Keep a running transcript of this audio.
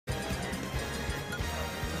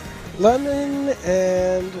Lemmon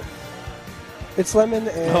and... It's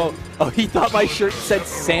Lemmon and... Oh, he thought my shirt said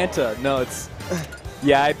Santa. No, it's...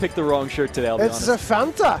 Yeah, I picked the wrong shirt today, I'll be honest. It's a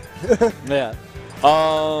Fanta! Yeah.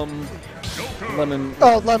 Lemmon...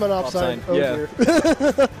 Oh, Lemmon Opsine. Oh, yeah. dear.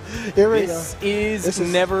 Here we go. This is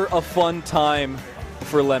never a fun time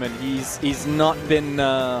for Lemmon. He's not been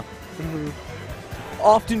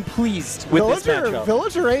often pleased with this matchup.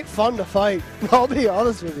 Villager ain't fun to fight, I'll be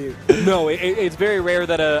honest with you. No, it's very rare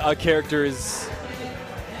that a character is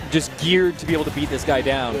just geared to be able to beat this guy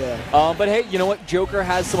down. Yeah. But hey, you know what? Joker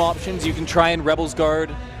has some options. You can try and Rebels Guard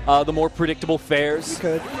the more predictable fares. You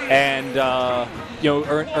could. And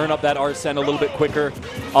earn up that Arsene a little bit quicker.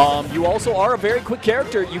 You also are a very quick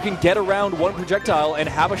character. You can get around one projectile and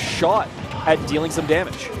have a shot at dealing some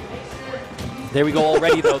damage. There we go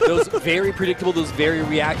already, though. Those very predictable, those very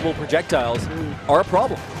reactable projectiles are a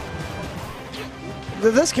problem.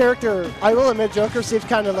 This character, I will admit, Joker seems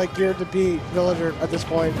kind of like geared to beat Villager at this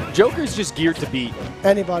point. Joker's just geared to beat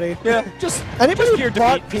anybody. Yeah, just anybody geared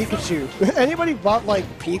bought to beat Pikachu. Anybody bought like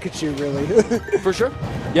Pikachu, really. For sure.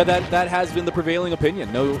 Yeah, that has been the prevailing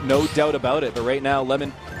opinion. No doubt about it. But right now,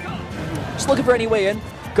 Lemmon just looking for any way in.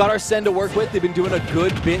 Got Arsene to work with. They've been doing a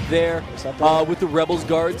good bit there with the Rebels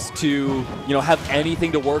Guards to have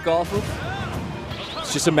anything to work off of.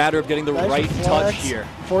 It's just a matter of getting the right touch here.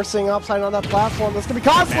 Forcing Opsine on that platform. That's going to be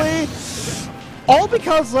costly. All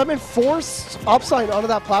because Lemmon forced Opsine onto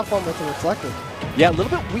that platform with the reflector. Yeah, a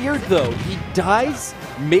little bit weird, though. He dies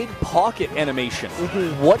mid-pocket animation.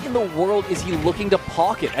 What in the world is he looking to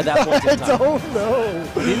pocket at that point in time? I don't know.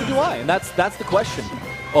 Neither do I, and that's the question.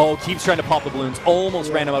 Oh, keeps trying to pop the balloons. Almost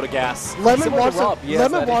ran him out of gas.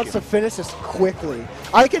 Lemmon wants to finish this quickly.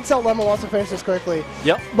 I can tell Lemmon wants to finish this quickly.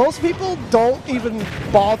 Yep. Most people don't even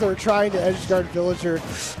bother trying to edge guard Villager,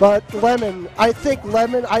 but Lemmon, I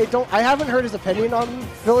haven't heard his opinion on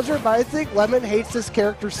Villager, but I think Lemmon hates this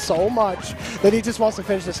character so much that he just wants to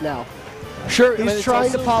finish this now. Sure. He's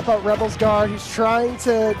trying to pop out Rebels Guard. He's trying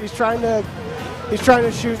to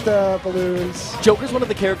shoot the balloons. Joker's one of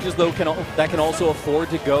the characters, though, that can also afford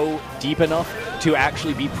to go deep enough to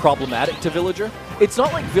actually be problematic to Villager. It's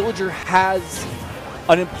not like Villager has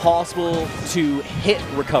an impossible-to-hit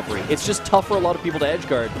recovery. It's just tough for a lot of people to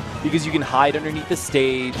edgeguard because you can hide underneath the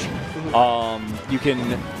stage. You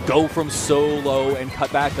can go from so low and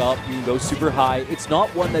cut back up. You can go super high. It's not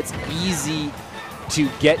one that's easy to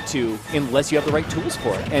get to unless you have the right tools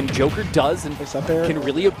for it. And Joker does and can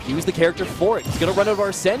really abuse the character for it. He's going to run out of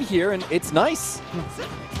Arsene here, and it's nice.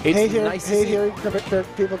 It's nice to see.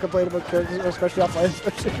 People complain about characters, especially offline,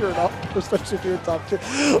 especially if you're in top 2.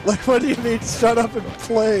 Like, what do you mean, shut up and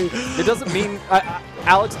play? It doesn't mean,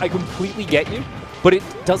 Alex, I completely get you, but it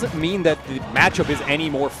doesn't mean that the matchup is any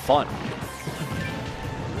more fun.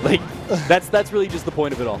 Like, that's really just the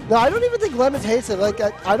point of it all. No, I don't even think Lemmon hates it. Like,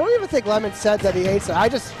 I don't even think Lemmon said that he hates it.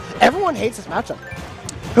 Everyone hates this matchup.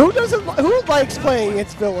 Who likes playing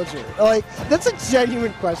against Villager? Like, that's a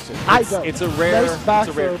genuine question. I don't. It's a rare case.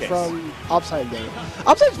 From Opsine Day.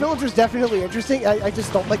 Opsine's Villager is definitely interesting. I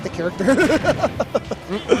just don't like the character.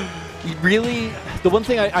 Really, the one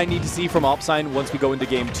thing I need to see from Opsine once we go into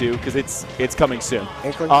Game 2, because it's coming soon.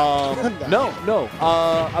 No.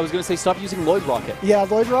 I was going to say stop using Lloyd Rocket. Yeah,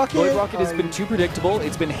 Lloyd Rocket. Lloyd Rocket has been too predictable.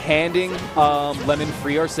 It's been handing Lemmon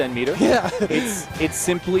free Arsene meter. Yeah. It's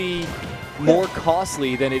simply more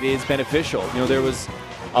costly than it is beneficial. There was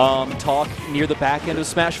talk near the back end of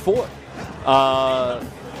Smash 4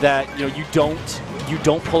 that you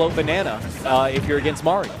don't pull out Banana if you're against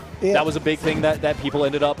Mario. Yeah. That was a big thing that people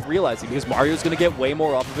ended up realizing because Mario's going to get way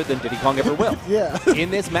more off of it than Diddy Kong ever will. Yeah.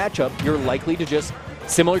 In this matchup, you're likely to just,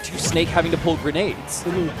 similar to Snake having to pull grenades,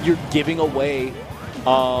 you're giving away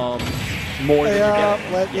more than you're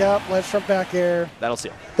getting. Let's trump back air. That'll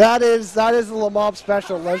seal. That is the Lamab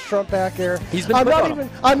special. Let's trump back air. He's been I'm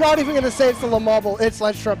not even going to say it's the Lamab. It's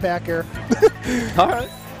let's trump back air. All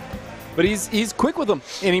right. But he's quick with them,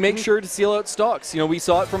 and he makes sure to seal out stocks. We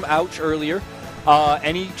saw it from Ouch earlier.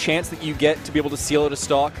 Any chance that you get to be able to seal out a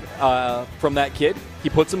stock from that kid, he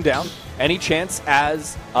puts them down. Any chance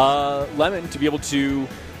as Lemmon to be able to,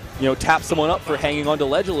 tap someone up for hanging onto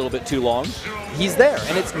ledge a little bit too long, he's there,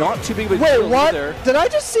 and it's not too big of a deal either. Did I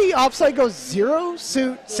just see Opsine go zero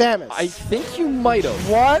suit Samus? I think you might have.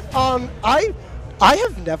 What? I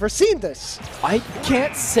have never seen this. I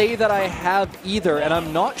can't say that I have either, and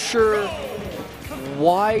I'm not sure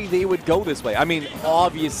why they would go this way. I mean,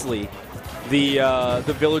 obviously,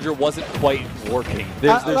 the Villager wasn't quite working.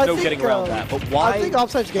 There's no getting around that. But why? I think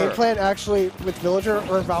Opsine's game plan actually with Villager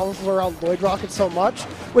revolves around Lloyd Rocket so much,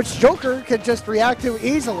 which Joker could just react to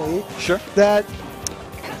easily. Sure. That,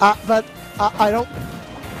 but I don't.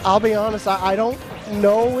 I'll be honest, I don't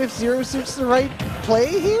know if Zero Suit's the right play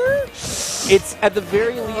here. It's at the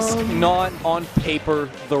very least not on paper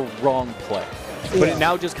the wrong play. But it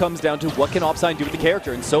now just comes down to what can Opsine do with the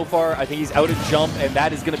character. And so far, I think he's out of jump, and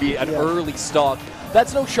that is going to be an early stock.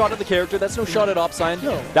 That's no shot at the character. That's no shot at Opsine.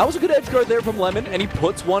 No. That was a good edge guard there from Lemmon, and he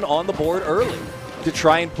puts one on the board early to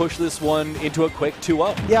try and push this one into a quick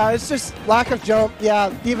 2-0. Yeah, it's just lack of jump.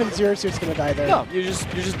 Yeah, even Zero Suit's going to die there. No, you're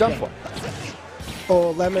just done for.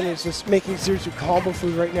 Oh, Lemmon is just making Zero Suit combo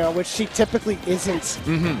food right now, which she typically isn't.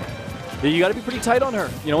 You got to be pretty tight on her.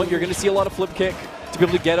 You know what? You're going to see a lot of flip kick to be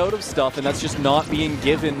able to get out of stuff, and that's just not being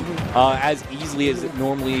given as easily as it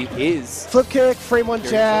normally is. Flip kick, frame one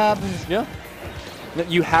jab. Yeah.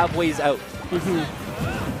 You have ways out.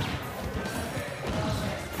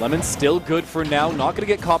 Lemmon's still good for now. Not going to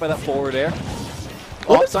get caught by that forward air.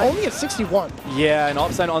 Lemmon's only at 61. Yeah, and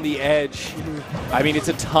Opsine on the edge. I mean, it's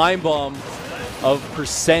a time bomb of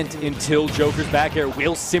percent until Joker's back air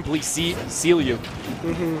will simply seal you.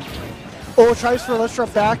 Oh, tries for a let's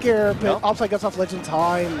drop back air, but Opsine gets off ledge in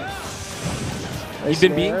time. He's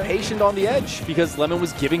been being patient on the edge because Lemmon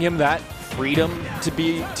was giving him that freedom to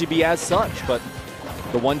be as such. But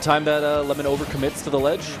the one time that Lemmon overcommits to the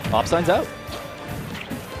ledge, Opsine's out.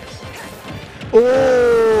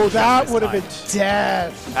 Oh, that would have been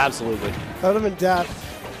death. Absolutely. That would have been death.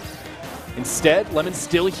 Instead, Lemmon's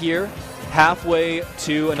still here, halfway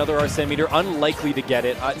to another Arsene meter, unlikely to get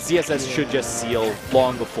it. ZSS should just seal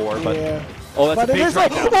long before, but oh, that's a big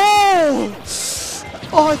strike.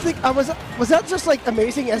 Oh, I think was that just like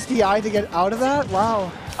amazing SDI to get out of that?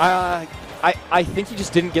 Wow. I think he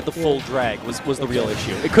just didn't get the full drag was the real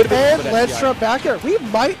issue. It could have been. And let's drop back air. We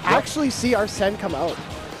might actually see Arsene come out.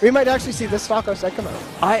 We might actually see this stock Arsene come out.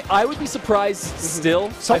 I would be surprised still.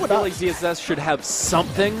 So I feel like ZSS should have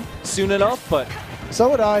something soon enough, but so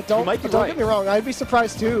would I. Don't right. get me wrong. I'd be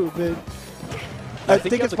surprised too, but I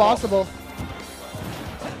think it's possible.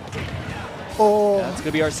 Oh, that's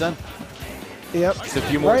gonna be Arsene. Yep. Just a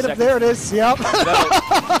few more seconds. Up there it is. Yep.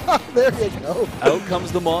 There you go. Out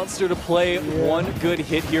comes the monster to play. One good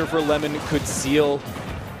hit here for Lemmon could seal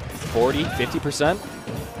 40, 50%.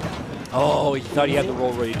 Oh, he thought he had the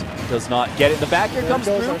roll rate. Does not get it. The back air comes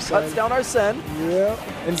through, cuts down Arsene. Yeah.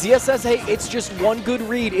 And ZSS, hey, it's just one good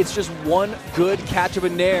read. It's just one good catch of a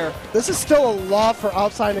nair. This is still a lot for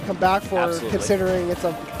Opsine to come back for, considering it's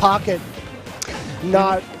a pocket,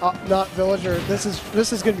 not Villager. This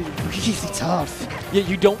is going to be really tough. Yeah,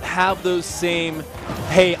 you don't have those same,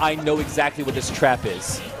 hey, I know exactly what this trap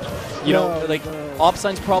is. You know, like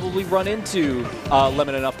Opsine's probably run into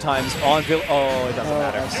Lemmon enough times on Vill. Oh, it doesn't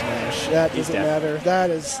matter. Smash. That doesn't matter. That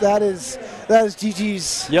is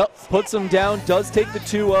GG's. Yep, puts him down. Does take the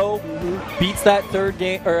 2-0. Beats that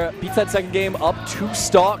beats that second game up 2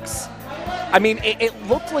 stocks. I mean, it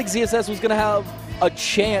looked like ZSS was gonna have a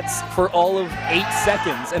chance for all of 8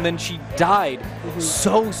 seconds, and then she died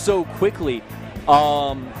so quickly.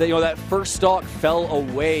 That first stock fell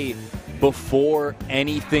away before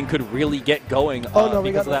anything could really get going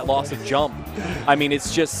because of that loss of jump. I mean,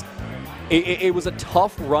 it's just, it was a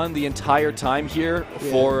tough run the entire time here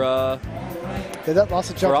for that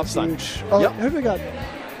loss of jump is huge. Oh, who do we got?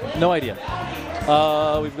 No idea.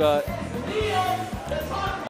 We've got